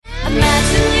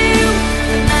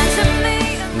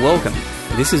Welcome.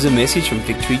 This is a message from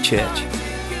Victory Church.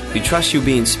 We trust you'll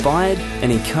be inspired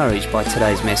and encouraged by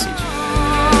today's message.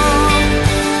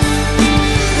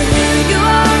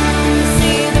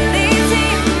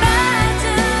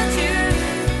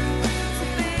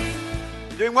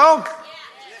 Doing well?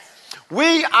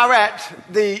 We are at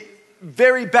the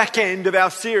very back end of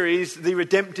our series, The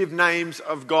Redemptive Names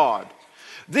of God.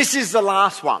 This is the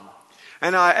last one.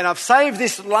 And I've saved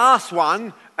this last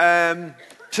one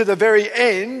to the very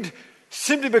end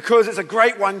simply because it's a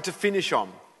great one to finish on.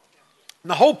 And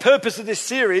the whole purpose of this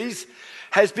series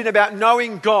has been about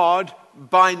knowing God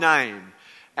by name.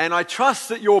 And I trust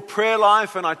that your prayer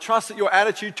life and I trust that your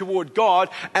attitude toward God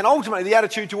and ultimately the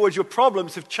attitude towards your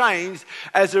problems have changed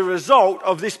as a result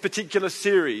of this particular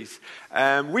series.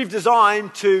 We've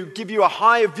designed to give you a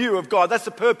higher view of God. That's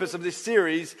the purpose of this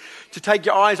series, to take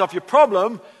your eyes off your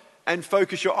problem and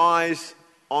focus your eyes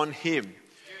on Him.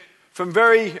 From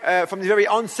the very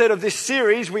onset of this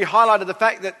series, we highlighted the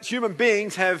fact that human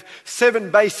beings have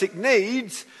 7 basic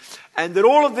needs, and that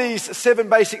all of these 7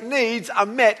 basic needs are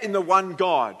met in the one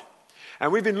God.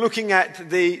 And we've been looking at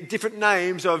the different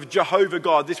names of Jehovah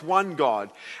God, this one God.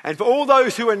 And for all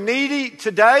those who are needy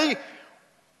today,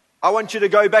 I want you to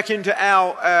go back into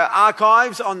our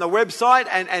archives on the website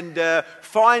and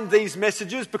find these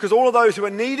messages, because all of those who are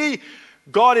needy,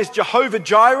 God is Jehovah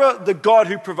Jireh, the God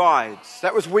who provides.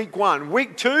 That was week 1.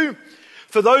 Week 2,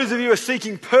 for those of you who are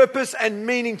seeking purpose and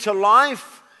meaning to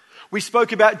life, we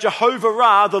spoke about Jehovah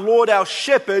Ra, the Lord our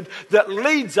shepherd, that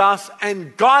leads us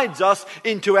and guides us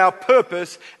into our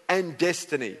purpose and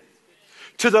destiny.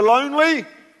 To the lonely,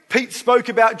 Pete spoke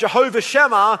about Jehovah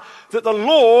Shammah, that the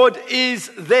Lord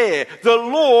is there. The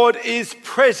Lord is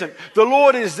present. The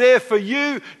Lord is there for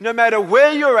you no matter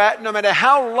where you're at, no matter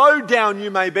how low down you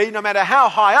may be, no matter how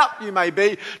high up you may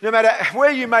be, no matter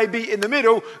where you may be in the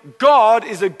middle. God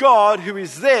is a God who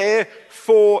is there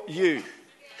for you.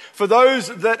 For those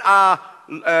that are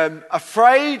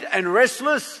afraid and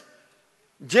restless,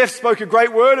 Jeff spoke a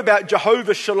great word about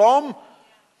Jehovah Shalom,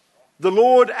 the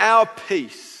Lord our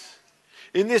peace.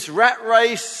 In this rat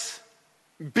race,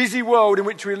 busy world in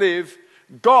which we live,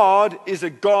 God is a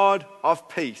God of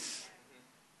peace.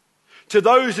 To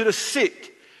those that are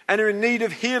sick and are in need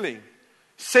of healing,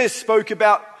 Seth spoke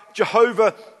about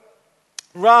Jehovah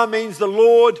Ra means the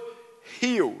Lord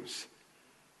heals.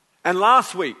 And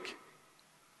last week,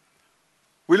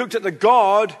 we looked at the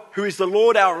God who is the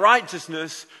Lord our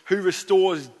righteousness, who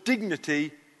restores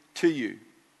dignity to you.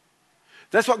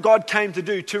 That's what God came to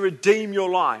do, to redeem your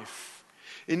life.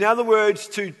 In other words,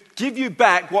 to give you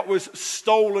back what was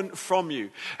stolen from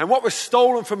you. And what was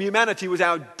stolen from humanity was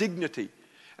our dignity.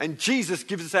 And Jesus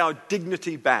gives us our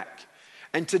dignity back.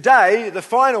 And today, the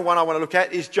final one I want to look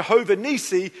at is Jehovah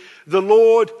Nissi, the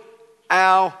Lord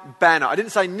our banner. I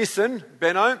didn't say Nissan,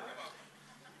 Benno.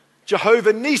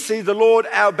 Jehovah Nissi, the Lord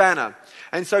our banner.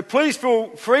 And so please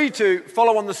feel free to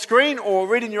follow on the screen or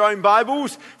read in your own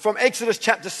Bibles from Exodus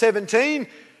chapter 17,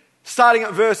 starting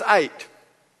at verse 8.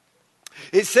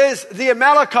 It says, the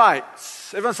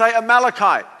Amalekites. Everyone say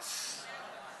Amalekites.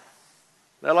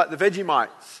 They're like the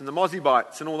Vegemites and the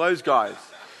Mozziebites and all those guys.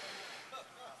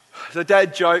 It's a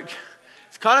dad joke.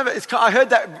 I heard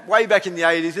that way back in the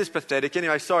 80s. It's pathetic.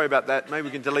 Anyway, sorry about that. Maybe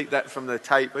we can delete that from the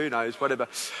tape. Who knows? Whatever.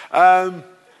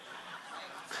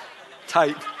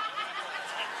 Tape.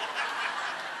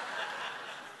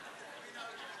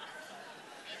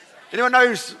 Anyone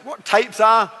knows what tapes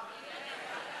are?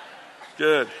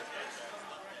 Good.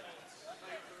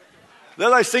 They're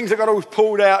those things that got all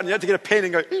pulled out and you have to get a pen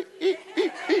and go,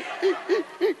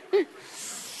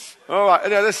 All right,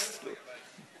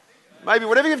 maybe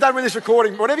whatever you've done with this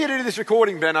recording, whatever you do to this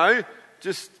recording, Benno,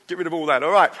 just get rid of all that. All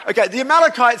right. Okay, the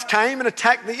Amalekites came and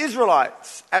attacked the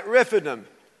Israelites at Rephidim.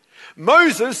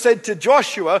 Moses said to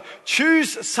Joshua,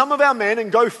 choose some of our men and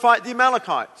go fight the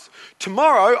Amalekites.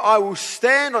 Tomorrow I will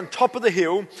stand on top of the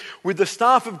hill with the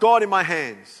staff of God in my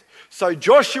hands. So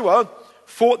Joshua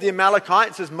fought the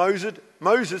Amalekites as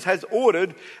Moses has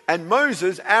ordered, and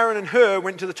Moses, Aaron and Hur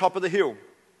went to the top of the hill.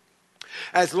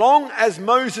 As long as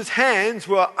Moses' hands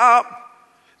were up,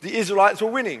 the Israelites were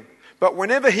winning. But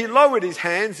whenever he lowered his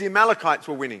hands, the Amalekites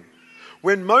were winning.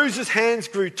 When Moses' hands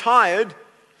grew tired,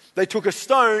 they took a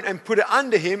stone and put it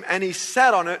under him, and he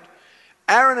sat on it.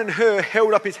 Aaron and Hur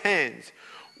held up his hands,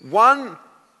 one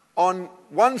on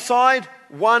one side,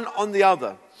 one on the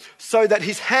other, so that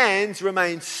his hands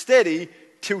remained steady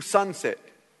till sunset.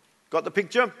 Got the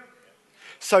picture?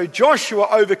 So Joshua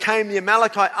overcame the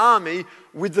Amalekite army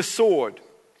with the sword.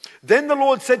 Then the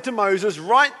Lord said to Moses,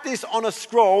 write this on a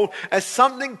scroll as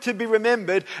something to be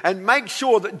remembered, and make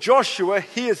sure that Joshua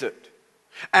hears it,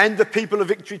 and the people of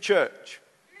Victory Church.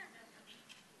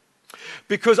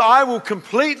 because I will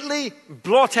completely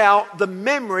blot out the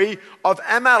memory of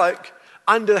Amalek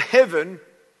under heaven,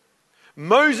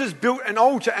 Moses built an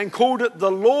altar and called it, "The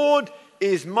Lord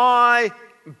is my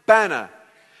banner."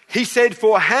 He said,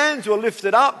 "For hands were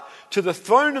lifted up to the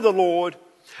throne of the Lord,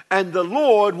 and the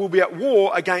Lord will be at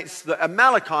war against the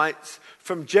Amalekites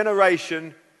from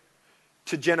generation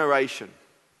to generation."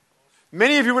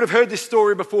 Many of you would have heard this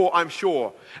story before, I'm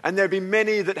sure, and there'll be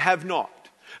many that have not.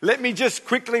 Let me just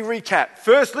quickly recap.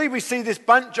 Firstly, we see this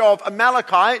bunch of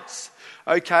Amalekites,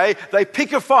 okay, they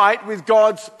pick a fight with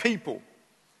God's people.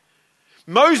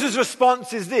 Moses'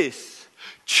 response is this: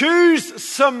 choose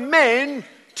some men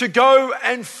to go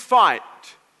and fight.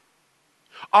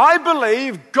 I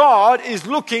believe God is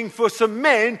looking for some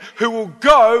men who will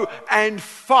go and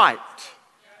fight.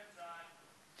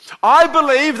 I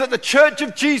believe that the Church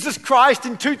of Jesus Christ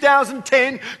in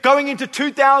 2010, going into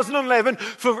 2011,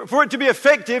 for it to be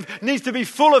effective, needs to be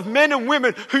full of men and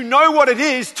women who know what it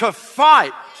is to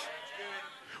fight.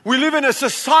 We live in a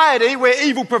society where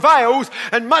evil prevails,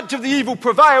 and much of the evil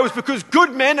prevails because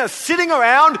good men are sitting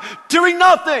around doing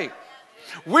nothing.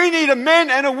 We need a men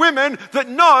and a women that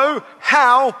know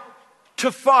how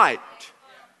to fight.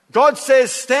 God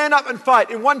says, stand up and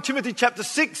fight. In 1 Timothy chapter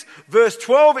 6, verse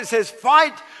 12, it says,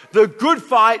 fight the good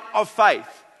fight of faith.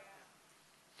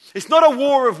 It's not a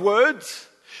war of words.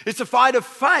 It's a fight of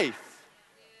faith.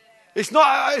 It's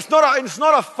not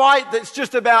a fight that's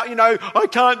just about, I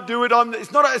can't do it.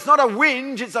 It's not a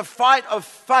whinge. It's a fight of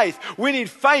faith. We need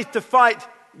faith to fight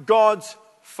God's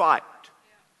fight.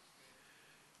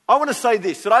 I want to say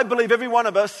this, that I believe every one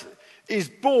of us is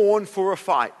born for a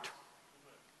fight.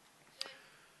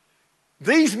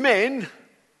 These men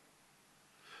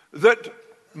that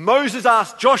Moses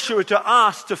asked Joshua to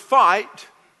ask to fight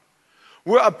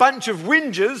were a bunch of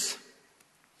whingers.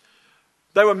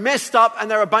 They were messed up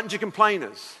and they're a bunch of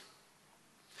complainers.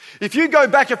 If you go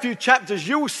back a few chapters,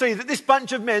 you will see that this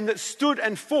bunch of men that stood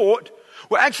and fought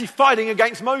were actually fighting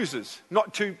against Moses,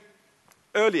 not too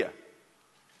earlier.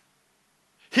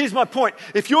 Here's my point.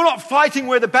 If you're not fighting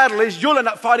where the battle is, you'll end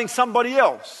up fighting somebody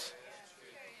else.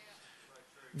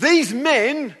 These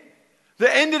men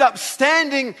that ended up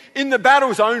standing in the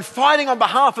battle zone, fighting on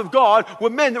behalf of God, were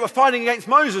men that were fighting against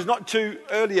Moses not too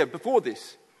earlier before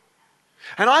this.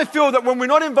 And I feel that when we're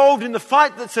not involved in the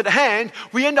fight that's at hand,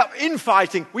 we end up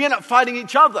infighting. We end up fighting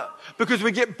each other because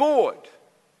we get bored.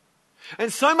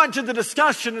 And so much of the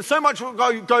discussion and so much what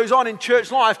goes on in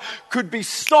church life could be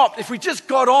stopped if we just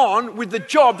got on with the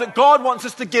job that God wants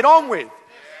us to get on with.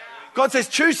 God says,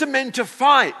 choose some men to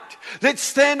fight. Let's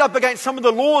stand up against some of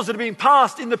the laws that are being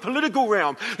passed in the political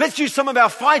realm. Let's use some of our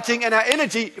fighting and our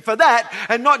energy for that,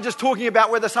 and not just talking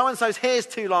about whether so-and-so's hair's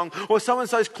too long, or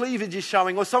so-and-so's cleavage is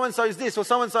showing, or so-and-so's this, or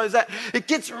so-and-so's that. It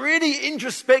gets really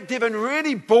introspective and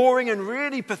really boring and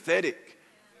really pathetic.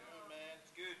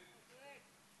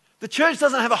 The church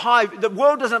doesn't have the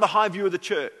world doesn't have a high view of the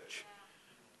church.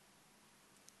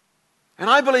 And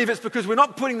I believe it's because we're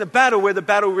not putting the battle where the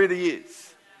battle really is.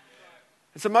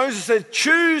 And so Moses said,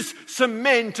 choose some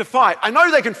men to fight. I know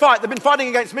they can fight. They've been fighting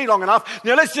against me long enough.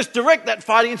 Now let's just direct that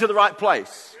fighting into the right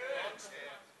place.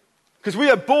 Because we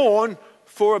are born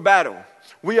for a battle.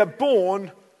 We are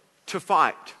born to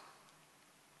fight.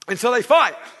 And so they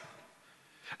fight.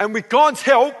 And with God's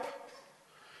help,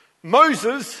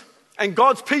 Moses and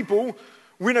God's people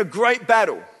win a great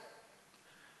battle.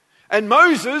 And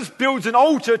Moses builds an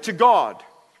altar to God.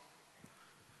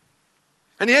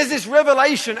 And he has this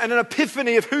revelation and an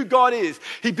epiphany of who God is.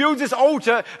 He builds this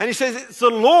altar and he says, it's the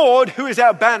Lord who is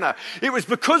our banner. It was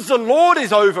because the Lord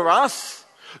is over us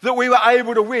that we were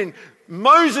able to win.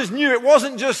 Moses knew it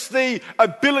wasn't just the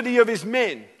ability of his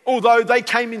men. Although they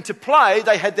came into play,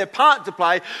 they had their part to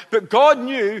play. But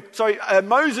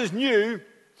Moses knew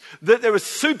that there was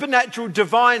supernatural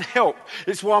divine help.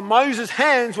 It's while Moses'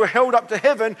 hands were held up to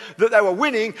heaven that they were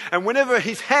winning, and whenever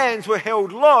his hands were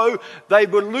held low, they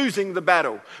were losing the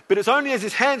battle. But it's only as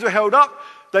his hands were held up,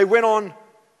 they went on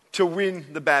to win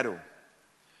the battle.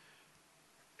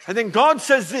 And then God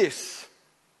says this,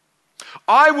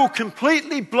 I will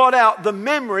completely blot out the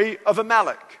memory of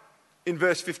Amalek, in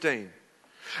verse 15.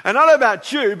 And I don't know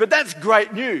about you, but that's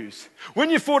great news. When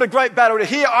you fought a great battle to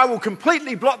hear, I will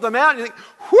completely blot them out, and you think,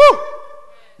 whew,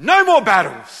 no more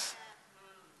battles.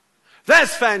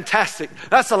 That's fantastic.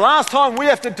 That's the last time we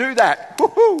have to do that.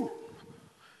 Woo-hoo.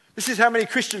 This is how many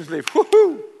Christians live.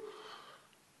 Woo-hoo.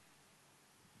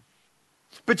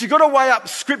 But you've got to weigh up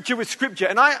scripture with scripture.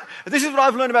 And this is what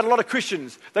I've learned about a lot of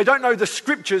Christians. They don't know the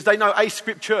scriptures, they know a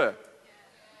scripture.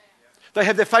 They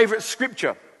have their favourite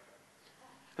scripture.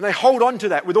 And they hold on to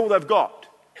that with all they've got.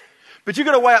 But you've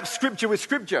got to weigh up scripture with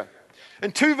scripture.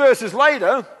 And 2 verses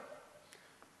later,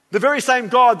 the very same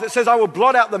God that says, I will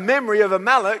blot out the memory of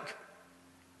Amalek,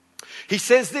 he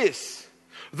says this,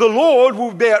 the Lord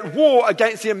will be at war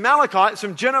against the Amalekites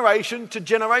from generation to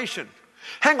generation.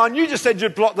 Hang on, you just said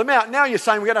you'd blot them out. Now you're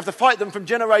saying we're going to have to fight them from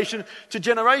generation to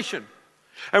generation.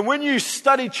 And when you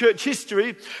study church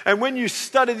history and when you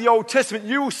study the Old Testament,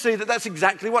 you will see that that's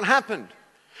exactly what happened.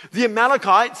 The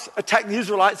Amalekites attacked the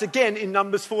Israelites again in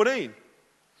Numbers 14.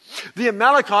 The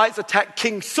Amalekites attacked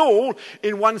King Saul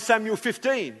in 1 Samuel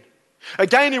 15.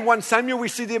 Again in 1 Samuel we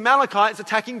see the Amalekites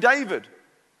attacking David.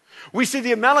 We see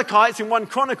the Amalekites in 1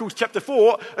 Chronicles chapter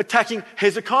 4 attacking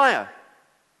Hezekiah.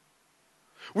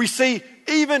 We see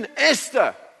even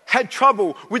Esther had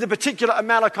trouble with a particular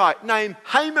Amalekite named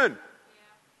Haman.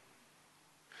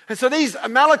 And so these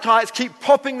Amalekites keep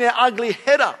popping their ugly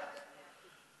head up.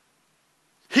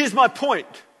 Here's my point.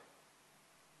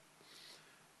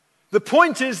 The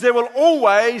point is there will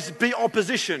always be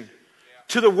opposition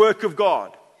to the work of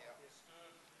God.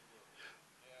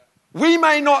 We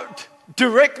may not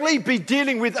directly be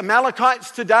dealing with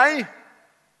Amalekites today,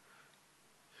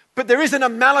 but there is an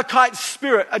Amalekite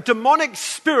spirit, a demonic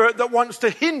spirit that wants to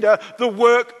hinder the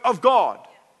work of God.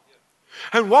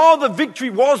 And while the victory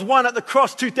was won at the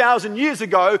cross 2,000 years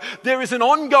ago, there is an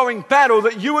ongoing battle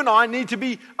that you and I need to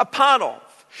be a part of.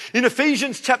 In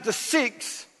Ephesians chapter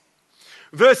 6,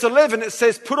 verse 11, it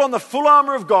says, put on the full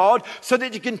armor of God so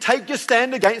that you can take your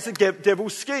stand against the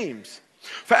devil's schemes.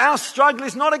 For our struggle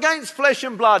is not against flesh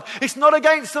and blood. It's not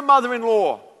against the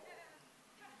mother-in-law.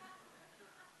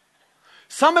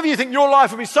 Some of you think your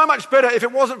life would be so much better if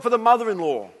it wasn't for the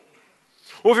mother-in-law.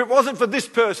 Or if it wasn't for this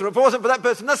person, or if it wasn't for that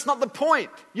person. That's not the point.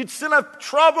 You'd still have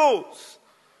troubles.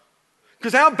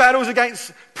 Because our battle is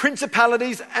against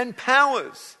principalities and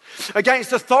powers,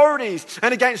 against authorities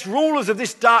and against rulers of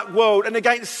this dark world and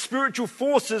against spiritual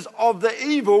forces of the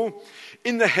evil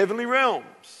in the heavenly realms.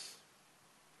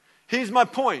 Here's my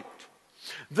point.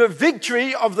 The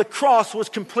victory of the cross was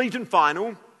complete and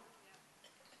final,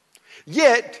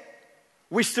 yet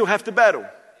we still have to battle.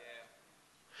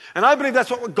 And I believe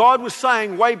that's what God was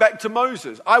saying way back to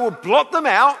Moses. I will blot them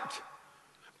out,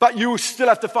 but you will still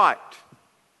have to fight.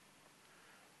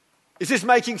 Is this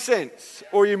making sense,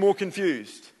 or are you more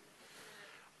confused?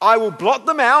 I will blot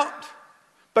them out,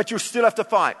 but you'll still have to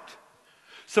fight.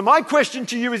 So my question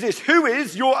to you is this: who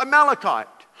is your Amalekite?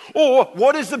 Or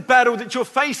what is the battle that you're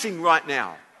facing right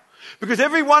now? Because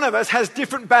every one of us has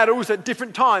different battles at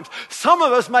different times. Some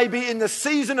of us may be in the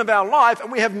season of our life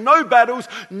and we have no battles,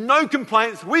 no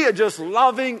complaints. We are just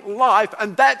loving life,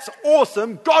 and that's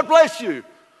awesome. God bless you.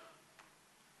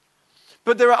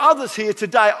 But there are others here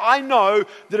today I know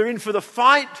that are in for the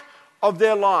fight of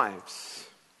their lives.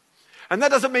 And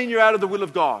that doesn't mean you're out of the will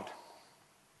of God.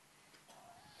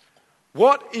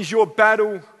 What is your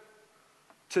battle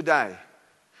today?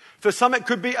 For some it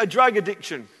could be a drug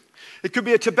addiction. It could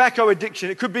be a tobacco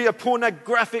addiction. It could be a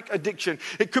pornographic addiction.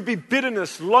 It could be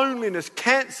bitterness, loneliness,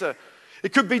 cancer.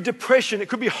 It could be depression. It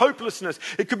could be hopelessness.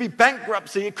 It could be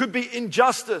bankruptcy. It could be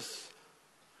injustice.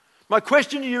 My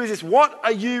question to you is this: what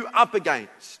are you up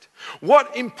against?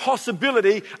 What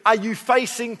impossibility are you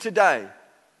facing today?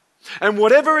 And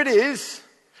whatever it is,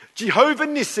 Jehovah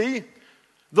Nissi,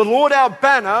 the Lord our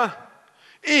banner,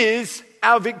 is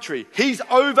our victory. He's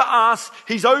over us.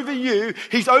 He's over you.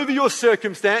 He's over your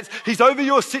circumstance. He's over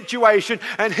your situation.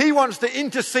 And He wants to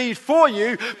intercede for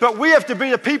you. But we have to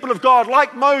be the people of God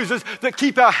like Moses that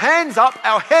keep our hands up,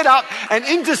 our head up, and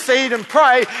intercede and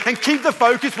pray and keep the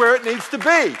focus where it needs to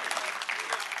be.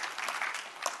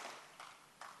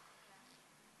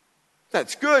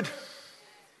 That's good.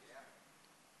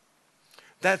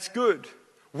 That's good.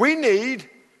 We need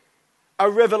a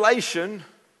revelation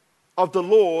of the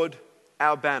Lord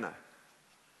our banner.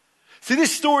 See,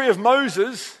 this story of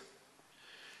Moses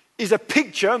is a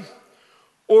picture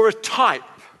or a type.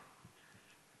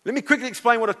 Let me quickly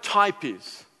explain what a type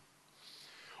is.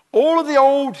 All of the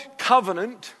old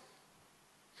covenant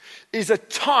is a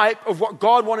type of what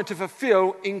God wanted to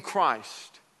fulfill in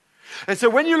Christ. And so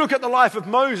when you look at the life of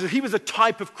Moses, he was a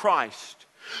type of Christ.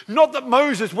 Not that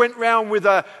Moses went round with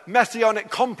a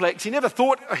messianic complex. He never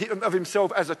thought of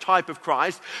himself as a type of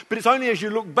Christ. But it's only as you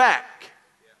look back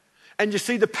and you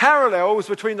see the parallels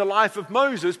between the life of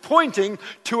Moses pointing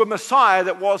to a Messiah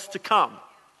that was to come.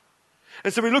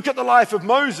 And so we look at the life of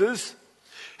Moses.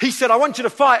 He said, I want you to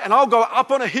fight, and I'll go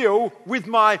up on a hill with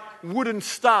my wooden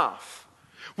staff,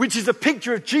 which is a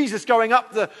picture of Jesus going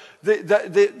up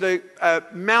the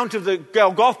Mount of the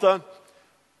Golgotha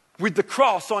with the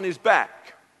cross on his back.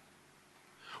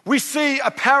 We see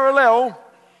a parallel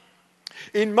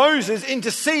in Moses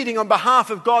interceding on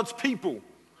behalf of God's people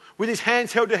with his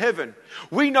hands held to heaven.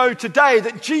 We know today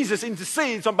that Jesus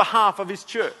intercedes on behalf of his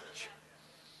church.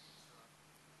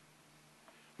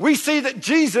 We see that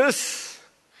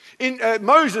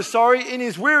Moses, in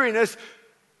his weariness,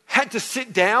 had to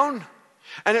sit down.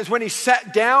 And it's when he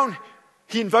sat down,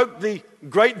 he invoked the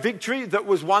great victory that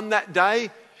was won that day.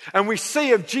 And we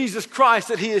see of Jesus Christ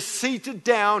that he is seated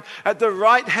down at the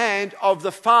right hand of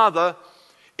the Father,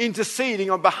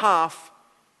 interceding on behalf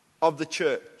of the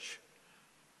church.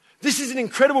 This is an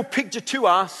incredible picture to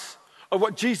us of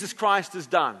what Jesus Christ has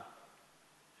done.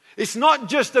 It's not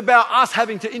just about us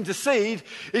having to intercede,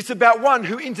 it's about one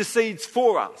who intercedes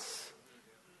for us.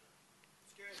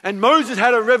 And Moses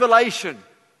had a revelation.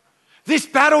 This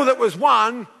battle that was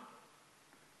won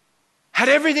had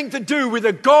everything to do with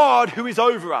a God who is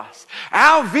over us.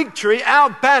 Our victory, our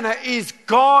banner is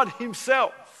God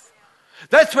himself.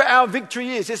 That's where our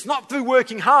victory is. It's not through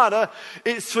working harder,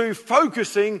 it's through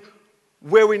focusing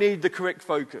where we need the correct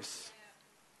focus.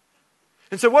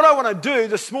 And so what I want to do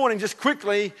this morning, just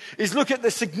quickly, is look at the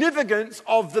significance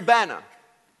of the banner.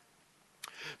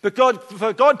 But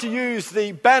for God to use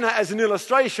the banner as an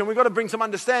illustration, we've got to bring some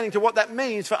understanding to what that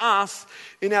means for us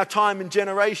in our time and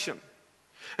generation.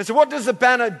 And so what does the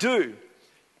banner do?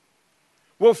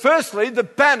 Well, firstly, the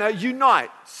banner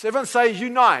unites. Everyone say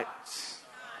unites.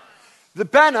 The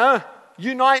banner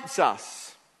unites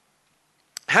us.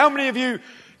 How many of you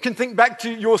can think back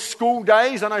to your school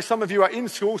days? I know some of you are in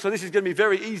school, so this is going to be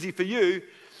very easy for you.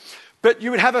 But you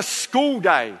would have a school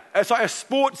day. It's like a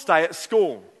sports day at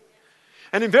school.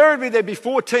 And invariably there'd be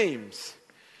 4 teams.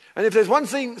 And if there's one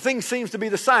thing seems to be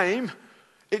the same,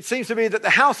 it seems to be that the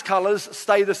house colours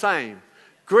stay the same.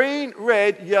 Green,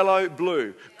 red, yellow,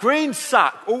 blue. Green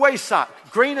suck, always suck.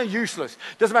 Green are useless.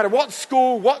 Doesn't matter what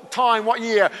school, what time, what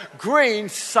year. Green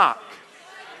suck.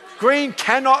 Green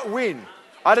cannot win.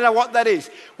 I don't know what that is.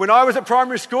 When I was at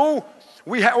primary school,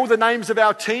 we had all the names of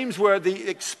our teams were the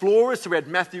explorers. So we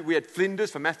had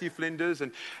Flinders for Matthew Flinders,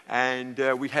 and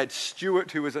we had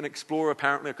Stuart, who was an explorer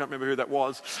apparently. I can't remember who that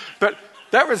was, but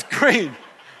that was green.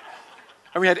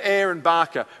 And we had Aaron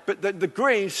Barker, but the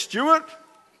green Stuart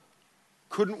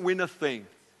couldn't win a thing.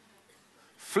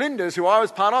 Flinders, who I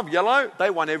was part of, yellow, they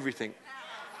won everything.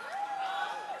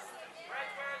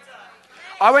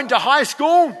 I went to high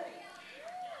school.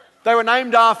 They were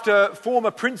named after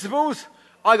former principals.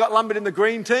 I got lumbered in the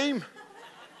green team.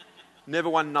 Never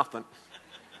won nothing.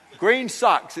 Green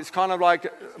sucks. It's kind of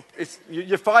like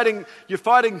you're fighting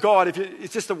God.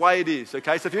 It's just the way it is.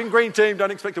 Okay, so if you're in green team,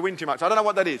 don't expect to win too much. I don't know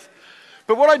what that is.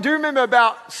 But what I do remember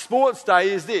about sports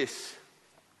day is this: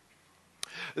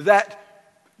 that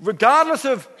regardless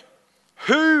of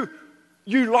who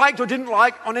you liked or didn't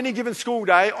like on any given school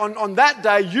day, on that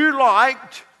day you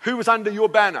liked who was under your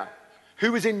banner.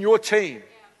 Who was in your team?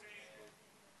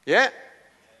 Yeah?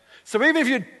 So even if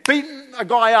you'd beaten a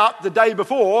guy up the day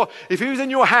before, if he was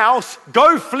in your house,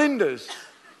 go Flinders.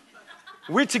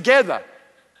 We're together.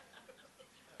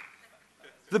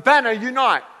 The banner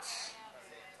unites.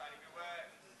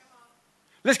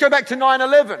 Let's go back to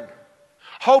 9/11.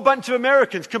 Whole bunch of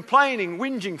Americans complaining,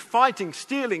 whinging, fighting,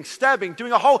 stealing, stabbing,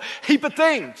 doing a whole heap of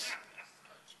things.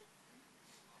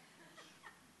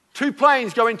 2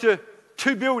 planes go into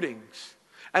 2 buildings.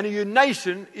 And a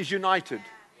nation is united.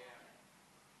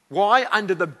 Why?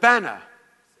 Under the banner.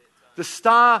 The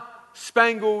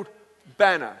Star-Spangled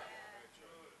Banner.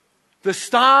 The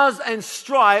stars and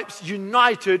stripes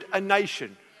united a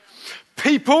nation.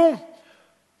 People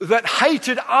that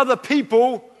hated other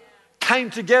people came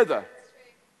together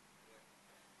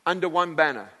under one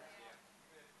banner.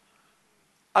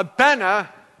 A banner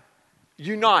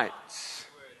unites.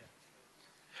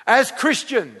 As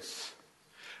Christians,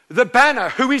 the banner,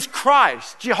 who is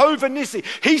Christ, Jehovah Nissi,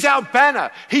 he's our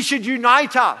banner. He should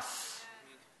unite us.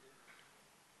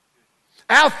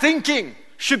 Our thinking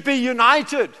should be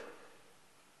united.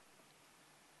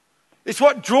 It's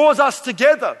what draws us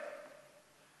together.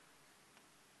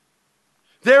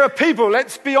 There are people,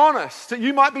 let's be honest, that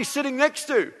you might be sitting next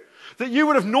to, that you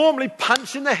would have normally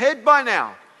punched in the head by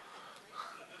now.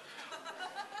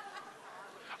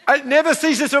 It never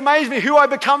ceases to amaze me who I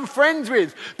become friends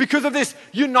with because of this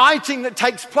uniting that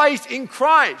takes place in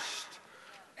Christ.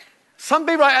 Some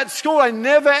people at school I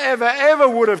never, ever, ever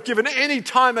would have given any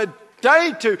time of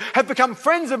day to have become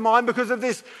friends of mine because of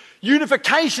this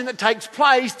unification that takes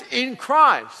place in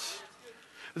Christ.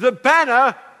 The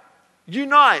banner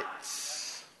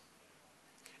unites.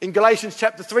 In Galatians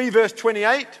chapter 3, verse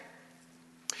 28,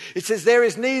 it says, "There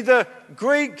is neither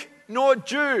Greek nor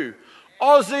Jew,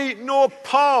 Aussie nor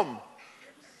Pom."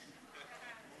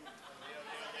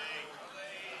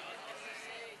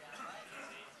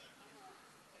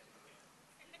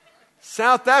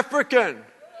 South African,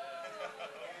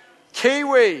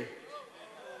 Kiwi,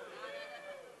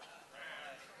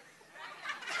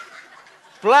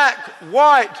 black,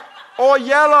 white, or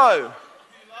yellow.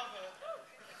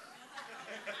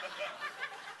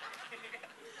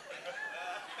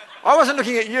 I wasn't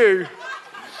looking at you.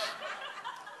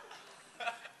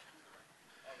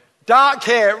 Dark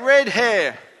hair, red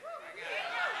hair.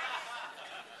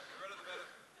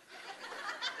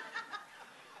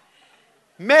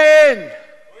 Men.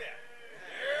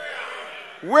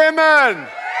 Women.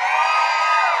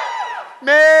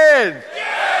 Men.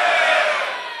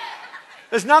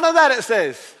 There's none of that, it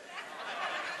says.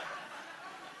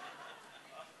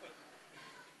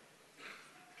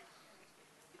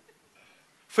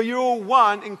 For you're all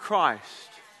one in Christ.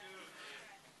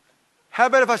 How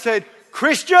about if I said,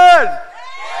 Christian?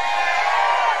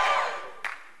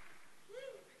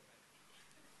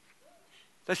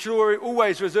 They should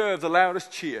always reserve the loudest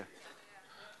cheer.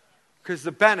 Because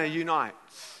the banner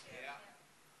unites.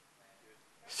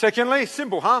 Secondly,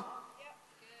 simple, huh?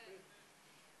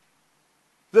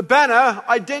 The banner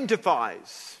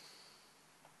identifies.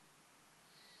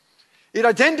 It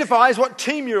identifies what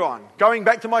team you're on. Going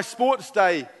back to my sports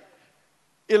day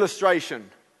illustration.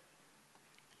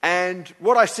 And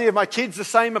what I see of my kids, the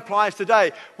same applies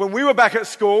today. When we were back at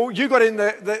school, you got in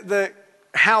the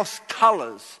house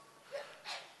colours.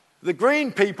 The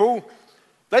green people,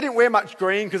 they didn't wear much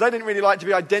green because they didn't really like to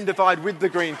be identified with the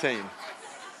green team.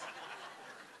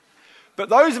 But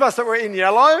those of us that were in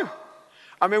yellow,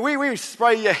 I mean, we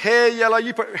spray your hair yellow,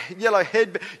 you put yellow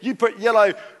head, you put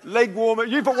yellow leg warmer,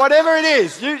 you put whatever it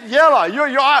is, yellow.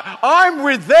 I'm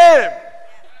with them.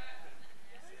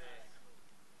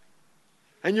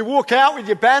 And you walk out with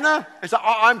your banner and say,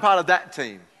 I'm part of that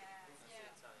team.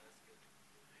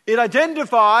 It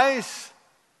identifies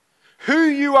who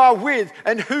you are with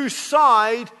and whose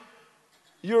side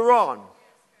you're on.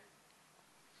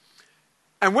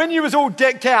 And when you was all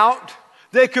decked out,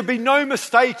 there could be no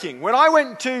mistaking. When I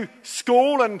went to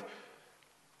school and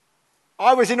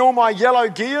I was in all my yellow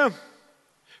gear,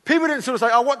 people didn't sort of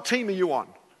say, oh, what team are you on?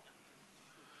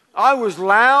 I was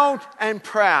loud and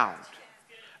proud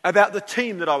about the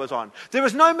team that I was on. There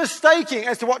was no mistaking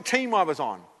as to what team I was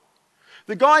on.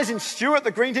 The guys in Stuart,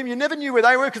 the green team, you never knew where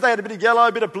they were because they had a bit of yellow,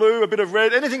 a bit of blue, a bit of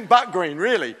red, anything but green,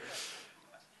 really.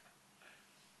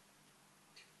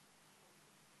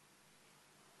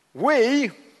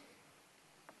 We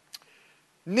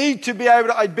need to be able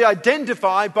to be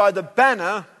identified by the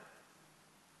banner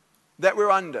that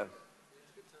we're under.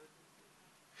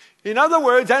 In other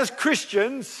words, as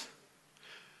Christians,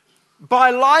 by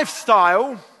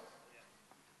lifestyle,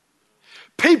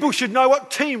 people should know what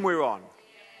team we're on.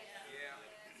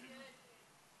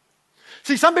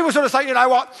 See, some people sort of say, you know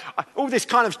what, all this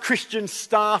kind of Christian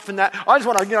stuff and that, I just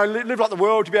want to, live like the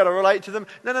world to be able to relate to them.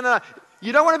 No.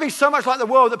 You don't want to be so much like the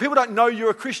world that people don't know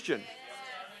you're a Christian.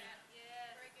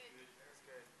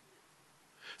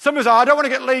 Some people say, I don't want to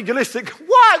get legalistic.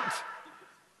 What?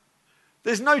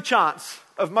 There's no chance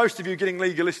of most of you getting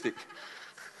legalistic.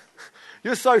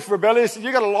 You're so rebellious,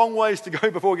 you've got a long ways to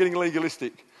go before getting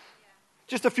legalistic.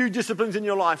 Just a few disciplines in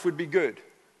your life would be good.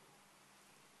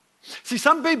 See,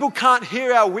 some people can't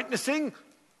hear our witnessing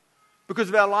because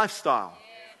of our lifestyle.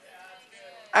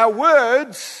 Our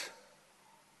words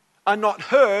are not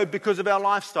heard because of our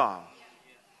lifestyle.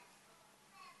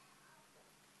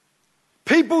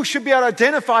 People should be able to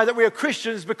identify that we are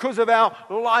Christians because of our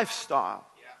lifestyle.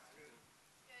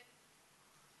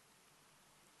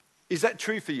 Is that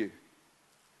true for you?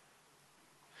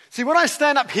 See, when I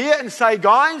stand up here and say,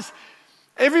 guys,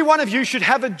 every one of you should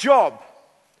have a job.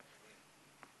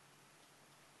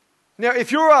 Now,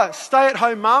 if you're a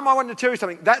stay-at-home mum, I want to tell you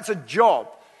something. That's a job.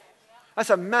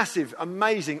 That's a massive,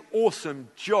 amazing, awesome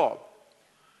job.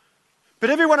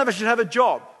 But every one of us should have a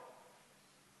job.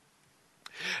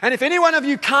 And if any one of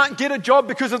you can't get a job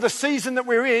because of the season that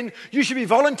we're in, you should be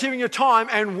volunteering your time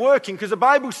and working, because the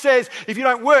Bible says if you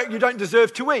don't work, you don't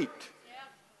deserve to eat.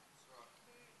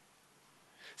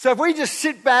 So if we just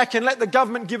sit back and let the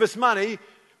government give us money,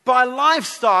 by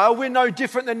lifestyle, we're no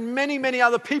different than many, many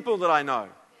other people that I know.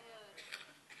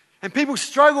 And people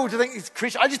struggle to think it's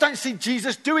Christian. I just don't see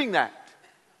Jesus doing that.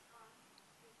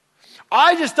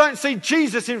 I just don't see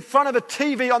Jesus in front of a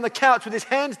TV on the couch with his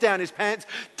hands down his pants,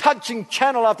 touching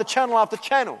channel after channel after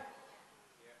channel.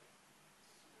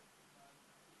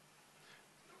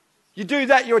 You do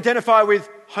that, you identify with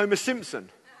Homer Simpson.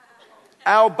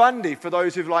 Al Bundy, for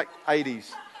those who've liked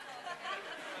 80s.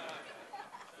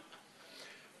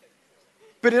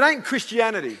 But it ain't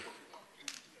Christianity.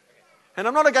 And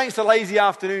I'm not against a lazy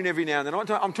afternoon every now and then.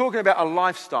 I'm talking about a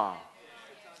lifestyle.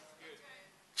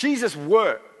 Jesus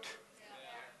worked.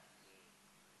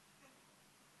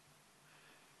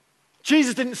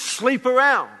 Jesus didn't sleep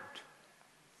around.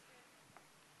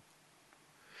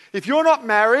 If you're not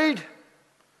married,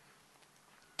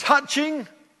 touching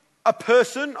a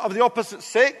person of the opposite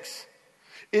sex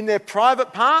in their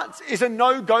private parts is a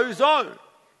no-go zone.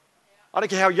 I don't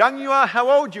care how young you are, how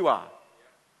old you are.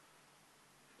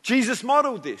 Jesus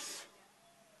modeled this.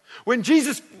 When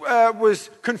Jesus was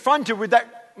confronted with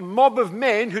that mob of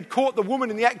men who'd caught the woman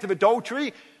in the act of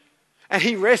adultery, and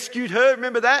he rescued her,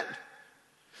 remember that?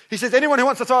 He says, anyone who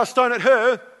wants to throw a stone at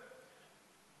her,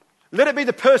 let it be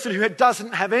the person who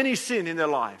doesn't have any sin in their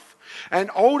life.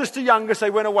 And oldest to youngest, they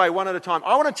went away one at a time.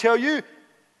 I want to tell you,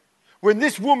 when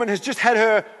this woman has just had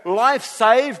her life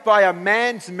saved by a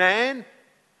man's man,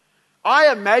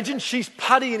 I imagine she's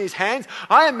putty in his hands.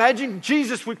 I imagine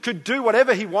Jesus could do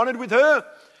whatever he wanted with her.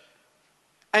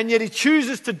 And yet he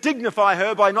chooses to dignify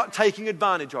her by not taking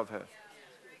advantage of her.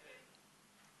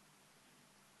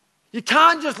 You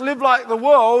can't just live like the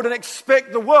world and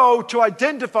expect the world to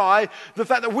identify the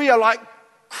fact that we are like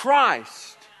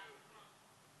Christ.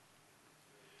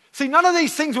 See, none of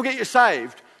these things will get you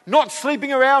saved. Not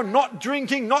sleeping around, not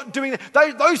drinking, not doing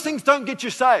that. Those things don't get you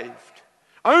saved.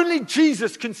 Only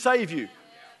Jesus can save you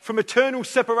from eternal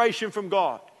separation from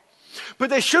God. But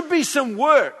there should be some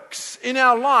works in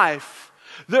our life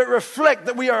that reflect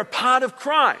that we are a part of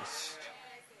Christ.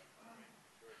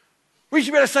 We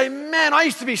should be able to say, man, I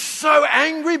used to be so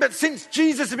angry, but since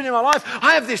Jesus has been in my life,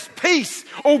 I have this peace.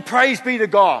 All praise be to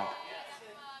God.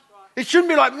 It shouldn't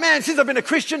be like, man, since I've been a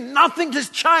Christian, nothing has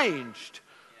changed.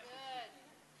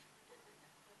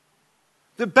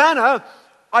 The banner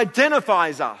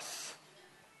identifies us.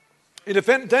 It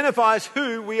identifies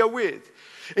who we are with.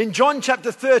 In John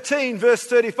chapter 13, verse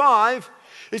 35,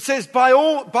 it says,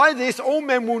 by this all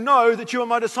men will know that you are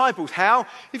my disciples. How?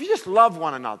 If you just love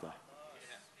one another.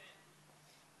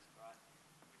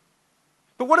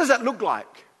 But what does that look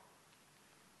like?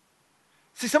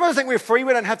 See, some of us think we're free,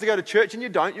 we don't have to go to church, and you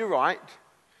don't, you're right.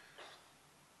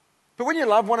 But when you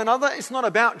love one another, it's not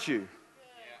about you.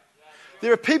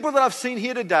 There are people that I've seen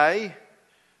here today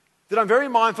that I'm very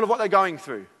mindful of what they're going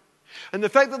through. And the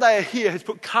fact that they are here has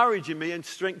put courage in me and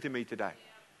strength in me today.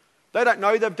 They don't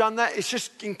know they've done that, it's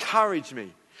just encouraged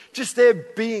me. Just their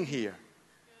being here.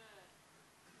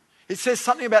 It says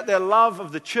something about their love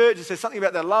of the church. It says something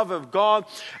about their love of God.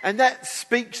 And that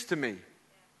speaks to me.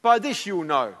 By this you will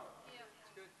know.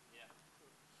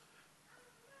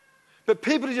 But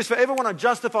people who just forever want to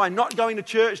justify not going to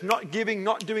church, not giving,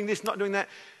 not doing this, not doing that.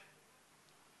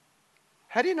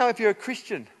 How do you know if you're a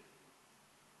Christian?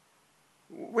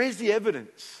 Where's the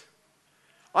evidence?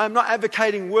 I am not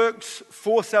advocating works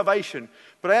for salvation,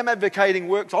 but I am advocating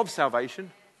works of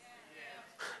salvation.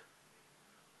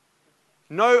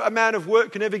 No amount of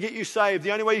work can ever get you saved.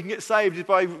 The only way you can get saved is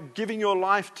by giving your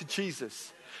life to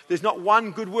Jesus. There's not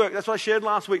one good work. That's what I shared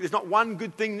last week. There's not one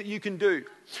good thing that you can do.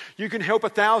 You can help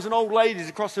 1,000 old ladies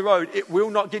across the road. It will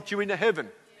not get you into heaven.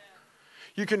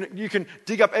 You can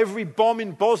dig up every bomb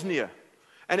in Bosnia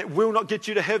and it will not get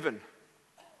you to heaven.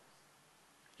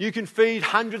 You can feed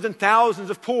hundreds and thousands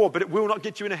of poor, but it will not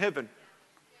get you into heaven.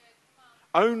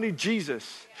 Only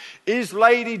Jesus. Is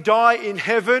Lady Di in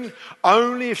heaven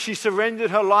only if she surrendered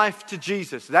her life to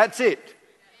Jesus? That's it.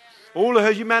 All of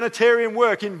her humanitarian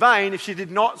work in vain if she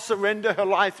did not surrender her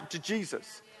life to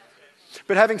Jesus.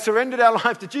 But having surrendered our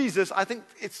life to Jesus, I think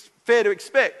it's fair to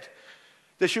expect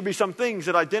there should be some things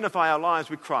that identify our lives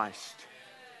with Christ.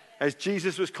 As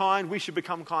Jesus was kind, we should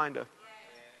become kinder.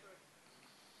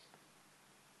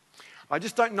 I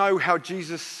just don't know what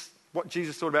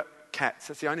Jesus thought about cats.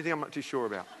 That's the only thing I'm not too sure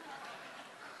about.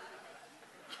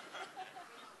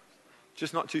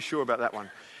 Just not too sure about that one.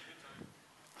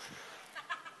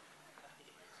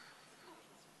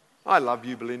 I love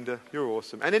you, Belinda. You're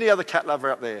awesome. And any other cat lover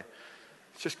out there.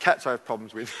 It's just cats I have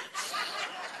problems with.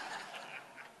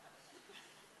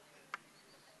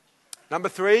 Number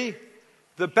 3,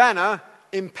 the banner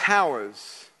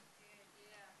empowers.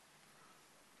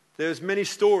 There's many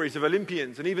stories of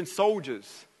Olympians and even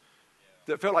soldiers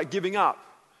that felt like giving up,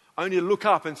 only to look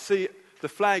up and see the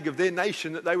flag of their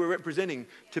nation that they were representing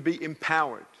to be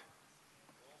empowered.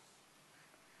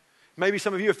 Maybe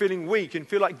some of you are feeling weak and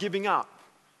feel like giving up.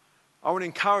 I want to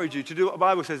encourage you to do what the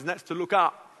Bible says, and that's to look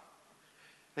up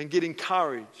and get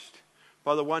encouraged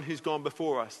by the one who's gone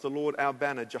before us, the Lord our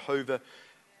banner, Jehovah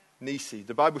Nisi.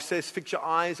 The Bible says, fix your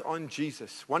eyes on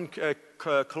Jesus.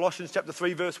 Colossians chapter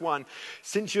 3 verse 1.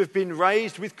 Since you have been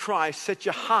raised with Christ, set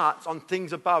your hearts on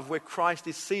things above where Christ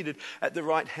is seated at the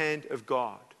right hand of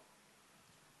God.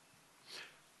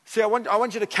 See, I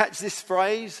want you to catch this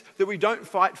phrase that we don't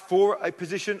fight for a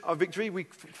position of victory, we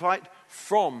fight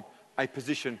from a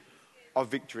position of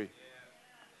victory.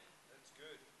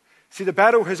 See, the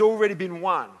battle has already been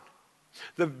won.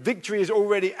 The victory is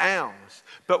already ours,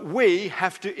 but we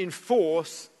have to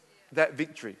enforce that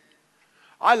victory.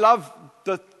 I love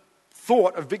the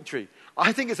thought of victory.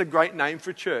 I think it's a great name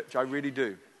for a church. I really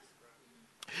do.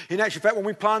 In actual fact, when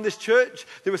we planted this church,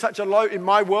 there was such a low, in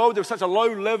my world, there was such a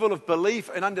low level of belief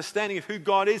and understanding of who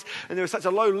God is, and there was such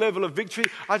a low level of victory.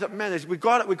 I thought, man, we've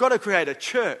got to create a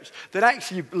church that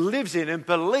actually lives in and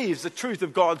believes the truth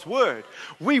of God's word.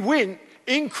 We win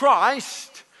in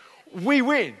Christ. We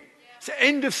win. It's the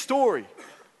end of story.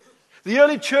 The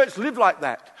early church lived like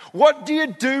that. What do you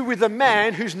do with a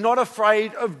man who's not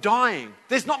afraid of dying?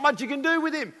 There's not much you can do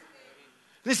with him.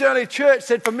 This early church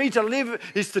said, for me to live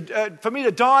is for me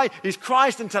to die is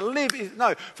Christ, and to live is,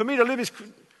 for me to live is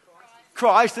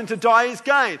Christ, and to die is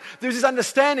gain. There's this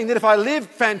understanding that if I live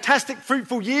fantastic,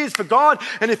 fruitful years for God,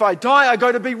 and if I die, I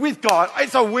go to be with God.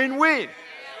 It's a win-win.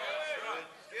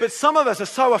 But some of us are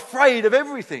so afraid of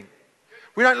everything.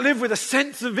 We don't live with a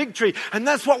sense of victory. And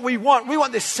that's what we want. We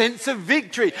want this sense of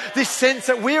victory. This sense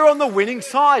that we're on the winning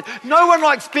side. No one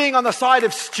likes being on the side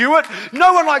of Stuart.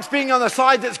 No one likes being on the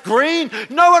side that's green.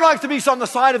 No one likes to be on the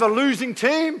side of a losing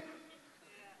team.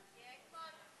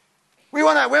 We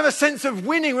have a sense of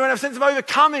winning. We want a sense of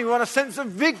overcoming. We want a sense of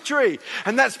victory.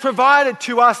 And that's provided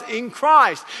to us in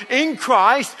Christ. In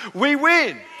Christ, we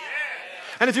win.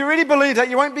 And if you really believe that,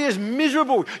 you won't be as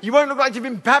miserable. You won't look like you've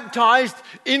been baptized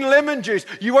in lemon juice.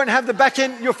 You won't have the back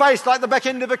end, your face like the back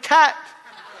end of a cat.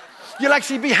 You'll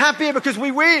actually be happier because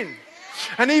we win.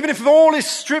 And even if all is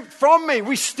stripped from me,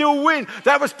 we still win.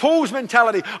 That was Paul's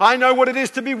mentality. I know what it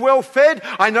is to be well fed.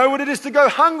 I know what it is to go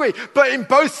hungry. But in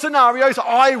both scenarios,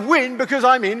 I win because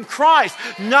I'm in Christ.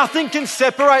 Nothing can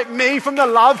separate me from the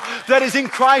love that is in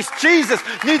Christ Jesus.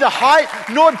 Neither height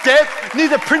nor depth,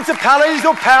 neither principalities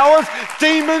or powers,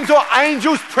 demons or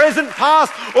angels, present,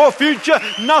 past or future.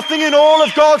 Nothing in all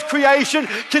of God's creation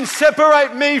can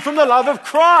separate me from the love of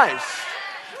Christ.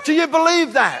 Do you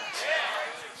believe that?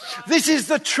 This is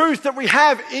the truth that we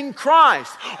have in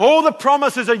Christ. All the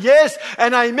promises are yes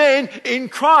and amen in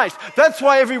Christ. That's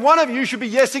why every one of you should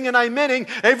be yesing and amening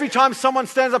every time someone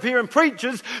stands up here and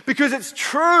preaches, because it's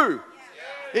true.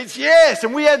 It's yes,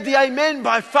 and we have the amen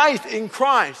by faith in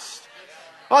Christ.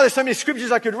 Oh, there's so many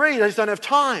scriptures I could read, I just don't have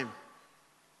time.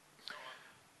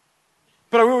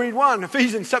 But I will read one.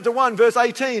 Ephesians chapter 1, verse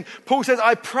 18. Paul says,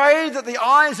 I pray that the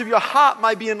eyes of your heart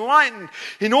may be enlightened,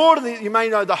 in order that you may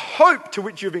know the hope to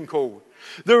which you've been called,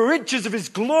 the riches of his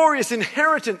glorious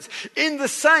inheritance in the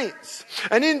saints,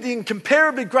 and in the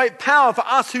incomparably great power for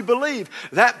us who believe.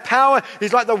 That power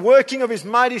is like the working of his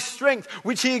mighty strength,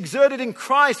 which he exerted in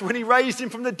Christ when he raised him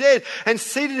from the dead and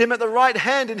seated him at the right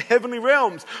hand in heavenly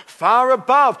realms, far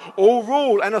above all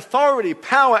rule and authority,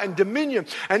 power and dominion,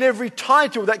 and every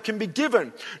title that can be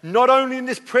given, not only in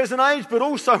this present age, but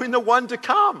also in the one to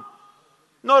come.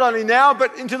 Not only now,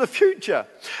 but into the future.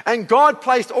 And God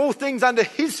placed all things under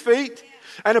his feet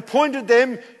and appointed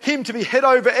him to be head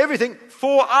over everything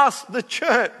for us, the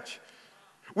church,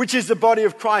 which is the body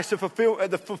of Christ, the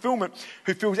fulfillment,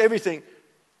 who fills everything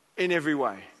in every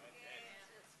way.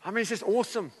 I mean, it's just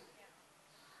awesome.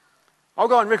 I'll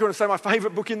go on record and say my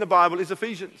favorite book in the Bible is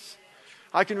Ephesians.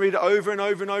 I can read it over and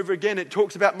over and over again. It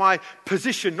talks about my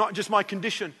position, not just my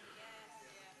condition.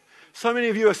 So many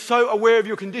of you are so aware of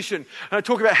your condition. And I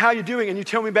talk about how you're doing and you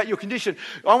tell me about your condition.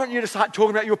 I want you to start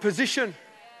talking about your position.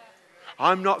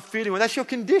 I'm not feeling well. That's your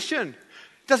condition.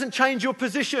 It doesn't change your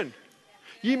position.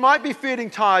 You might be feeling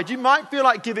tired. You might feel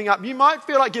like giving up. You might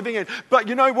feel like giving in. But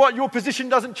you know what? Your position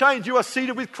doesn't change. You are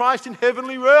seated with Christ in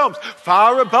heavenly realms,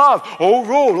 far above all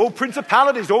rule, all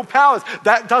principalities, all powers.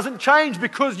 That doesn't change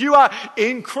because you are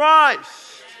in Christ.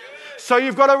 So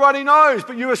you've got a runny nose,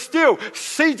 but you are still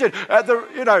seated at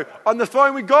on the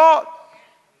throne with God.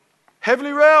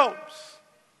 Heavenly realms.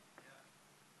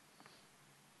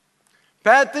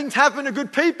 Bad things happen to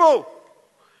good people.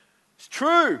 It's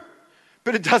true.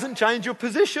 But it doesn't change your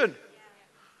position.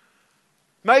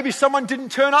 Maybe someone didn't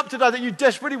turn up today that you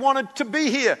desperately wanted to be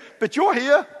here, but you're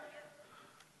here.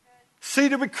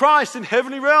 Seated with Christ in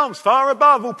heavenly realms, far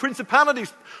above all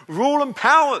principalities, rule and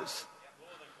powers.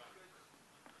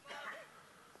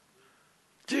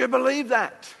 Do you believe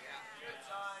that?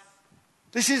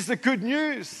 This is the good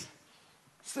news.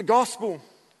 It's the gospel.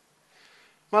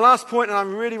 My last point, and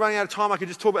I'm really running out of time, I could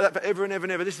just talk about that forever and ever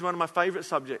and ever. This is one of my favourite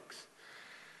subjects.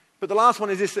 But the last one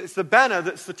is this, it's the banner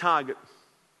that's the target.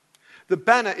 The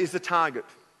banner is the target.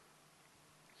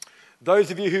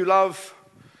 Those of you who love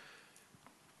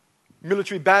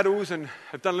military battles and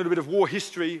have done a little bit of war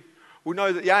history will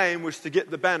know that the aim was to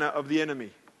get the banner of the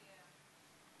enemy.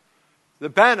 The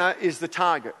banner is the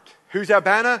target. Who's our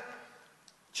banner?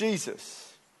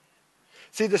 Jesus.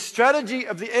 See, the strategy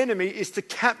of the enemy is to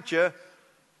capture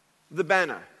the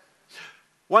banner.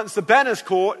 Once the banner's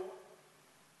caught,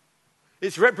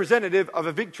 it's representative of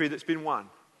a victory that's been won.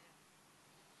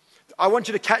 I want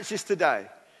you to catch this today.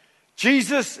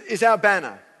 Jesus is our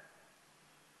banner.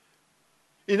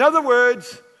 In other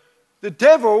words, the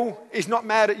devil is not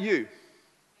mad at you.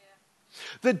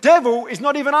 The devil is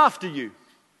not even after you.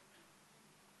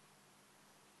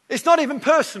 It's not even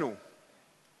personal.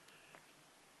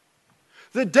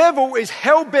 The devil is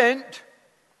hell-bent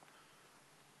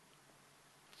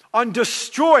on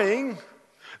destroying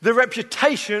the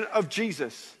reputation of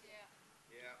Jesus.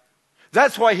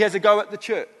 That's why he has a go at the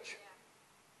church.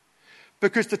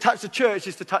 Because to touch the church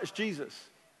is to touch Jesus.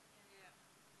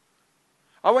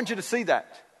 I want you to see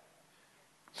that.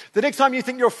 The next time you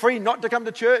think you're free not to come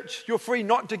to church, you're free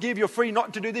not to give, you're free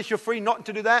not to do this, you're free not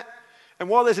to do that. And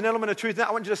while there's an element of truth in that,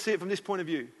 I want you to see it from this point of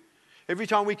view. Every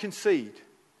time we concede,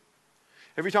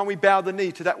 every time we bow the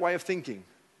knee to that way of thinking,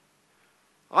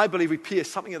 I believe we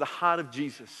pierce something at the heart of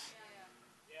Jesus.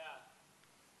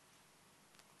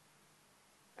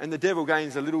 And the devil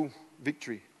gains a little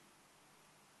victory.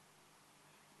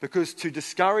 Because to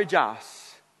discourage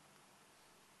us,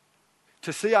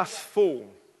 to see us fall,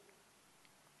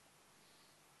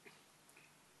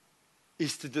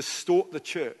 is to distort the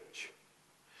church.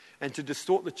 And to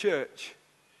distort the church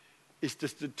is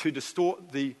to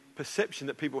distort the perception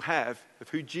that people have of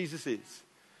who Jesus is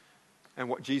and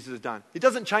what Jesus has done. It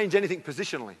doesn't change anything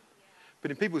positionally, but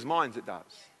in people's minds it does.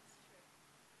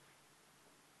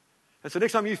 And so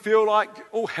next time you feel like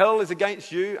all hell is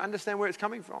against you, understand where it's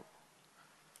coming from.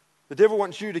 The devil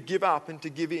wants you to give up and to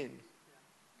give in.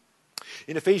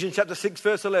 In Ephesians chapter 6,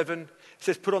 verse 11, it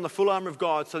says, put on the full armor of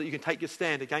God so that you can take your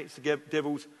stand against the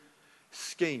devil's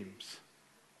schemes.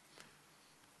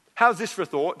 How's this for a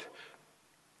thought?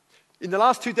 In the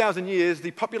last 2,000 years,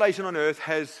 the population on earth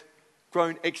has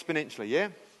grown exponentially, yeah?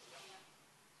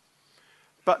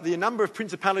 But the number of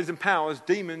principalities and powers,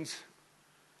 demons,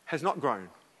 has not grown.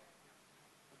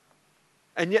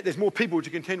 And yet there's more people to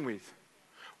contend with.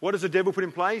 What does the devil put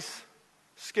in place?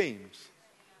 Schemes.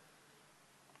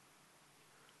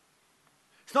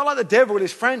 It's not like the devil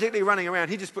is frantically running around.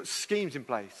 He just puts schemes in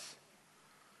place.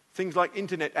 Things like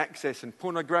internet access and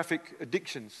pornographic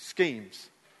addictions, schemes.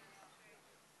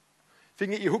 If you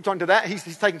can get you hooked onto that, he's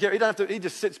taking care of it. He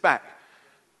just sits back.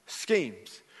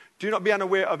 Schemes. Do not be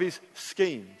unaware of his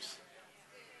schemes.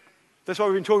 That's why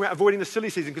we've been talking about avoiding the silly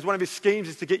season, because one of his schemes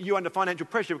is to get you under financial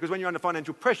pressure, because when you're under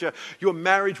financial pressure, your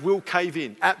marriage will cave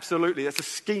in. Absolutely. That's a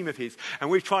scheme of his. And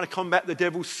we're trying to combat the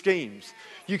devil's schemes.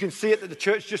 You can see it that the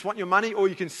church just want your money, or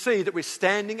you can see that we're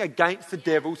standing against the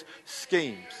devil's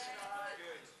schemes.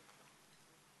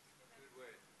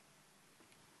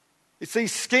 It's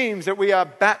these schemes that we are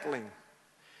battling.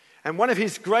 And one of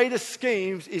his greatest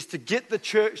schemes is to get the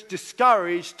church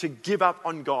discouraged to give up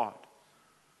on God.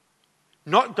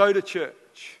 Not go to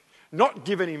church, not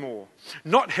give anymore,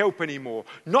 not help anymore,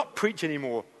 not preach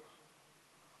anymore,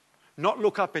 not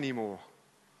look up anymore.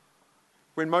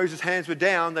 When Moses' hands were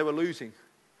down, they were losing.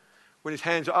 When his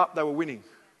hands were up, they were winning.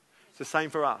 It's the same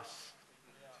for us.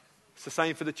 It's the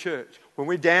same for the church. When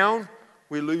we're down,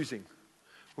 we're losing.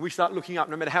 When we start looking up,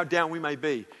 no matter how down we may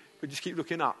be, we just keep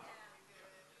looking up.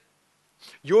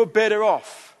 You're better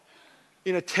off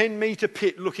in a 10-meter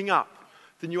pit looking up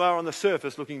than you are on the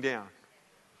surface looking down.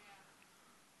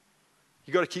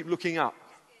 You've got to keep looking up.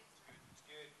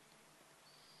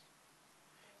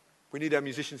 We need our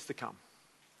musicians to come.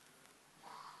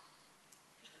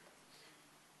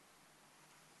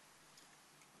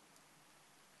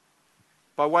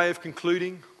 By way of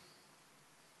concluding,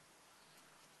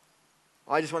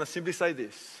 I just want to simply say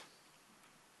this.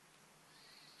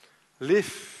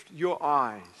 Lift your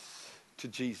eyes to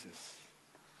Jesus,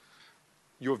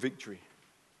 your victory.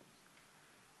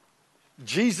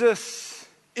 Jesus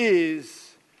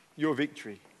is your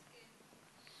victory.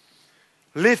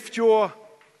 Lift your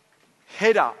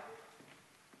head up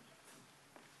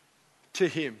to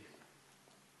him.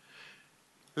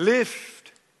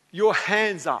 Lift your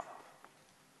hands up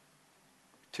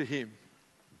to him.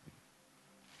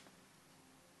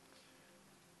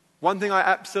 One thing I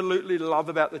absolutely love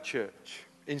about the church,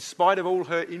 in spite of all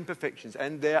her imperfections,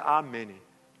 and there are many,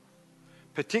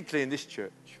 particularly in this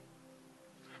church.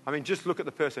 I mean, just look at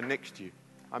the person next to you.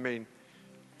 I mean,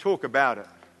 talk about it.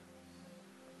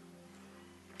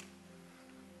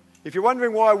 If you're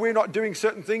wondering why we're not doing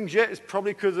certain things yet, it's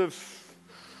probably because of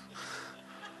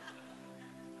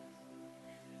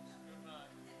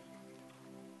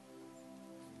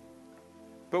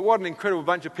But what an incredible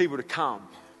bunch of people to come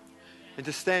and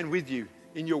to stand with you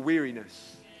in your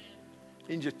weariness,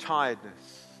 in your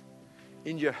tiredness,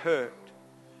 in your hurt,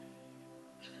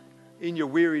 in your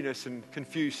weariness and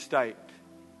confused state.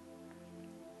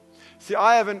 See,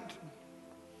 I haven't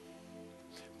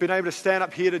been able to stand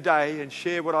up here today and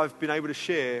share what I've been able to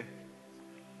share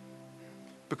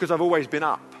because I've always been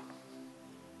up.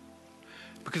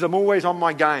 Because I'm always on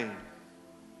my game.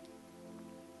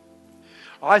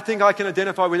 I think I can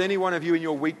identify with any one of you in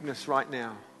your weakness right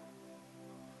now.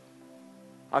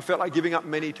 I felt like giving up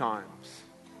many times.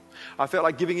 I felt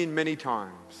like giving in many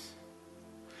times.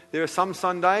 There are some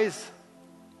Sundays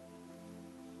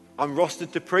I'm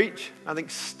rostered to preach. I think,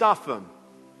 stuff them.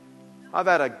 I've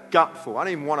had a gutful. I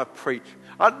don't even want to preach.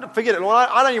 Forget it, Lord.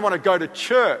 I don't even want to go to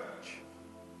church.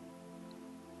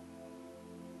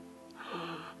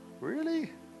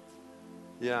 Really?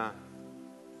 Yeah.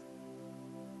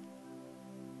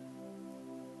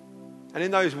 And in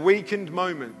those weakened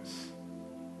moments,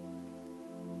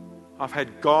 I've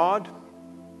had God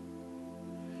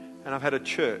and I've had a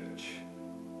church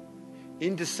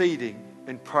interceding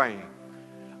and praying,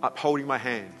 upholding my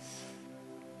hands.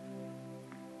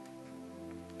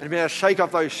 And being able to shake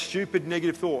off those stupid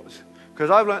negative thoughts.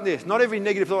 Because I've learned this, not every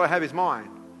negative thought I have is mine.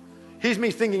 Here's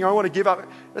me thinking I want to give up.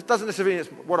 That doesn't necessarily mean it's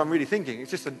what I'm really thinking.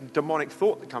 It's just a demonic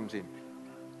thought that comes in.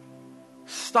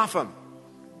 Stuff them.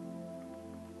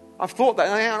 I've thought that,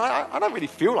 and I don't really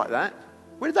feel like that.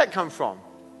 Where did that come from?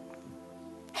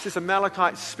 It's just a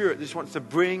Malachite spirit that just wants to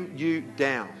bring you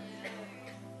down.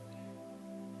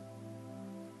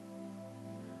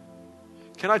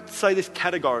 Can I say this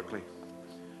categorically?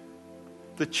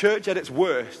 The church at its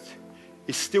worst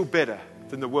is still better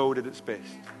than the world at its best.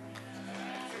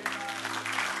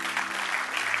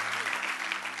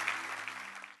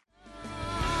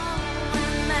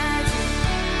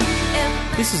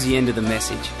 This is the end of the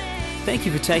message. Thank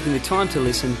you for taking the time to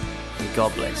listen, and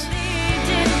God bless.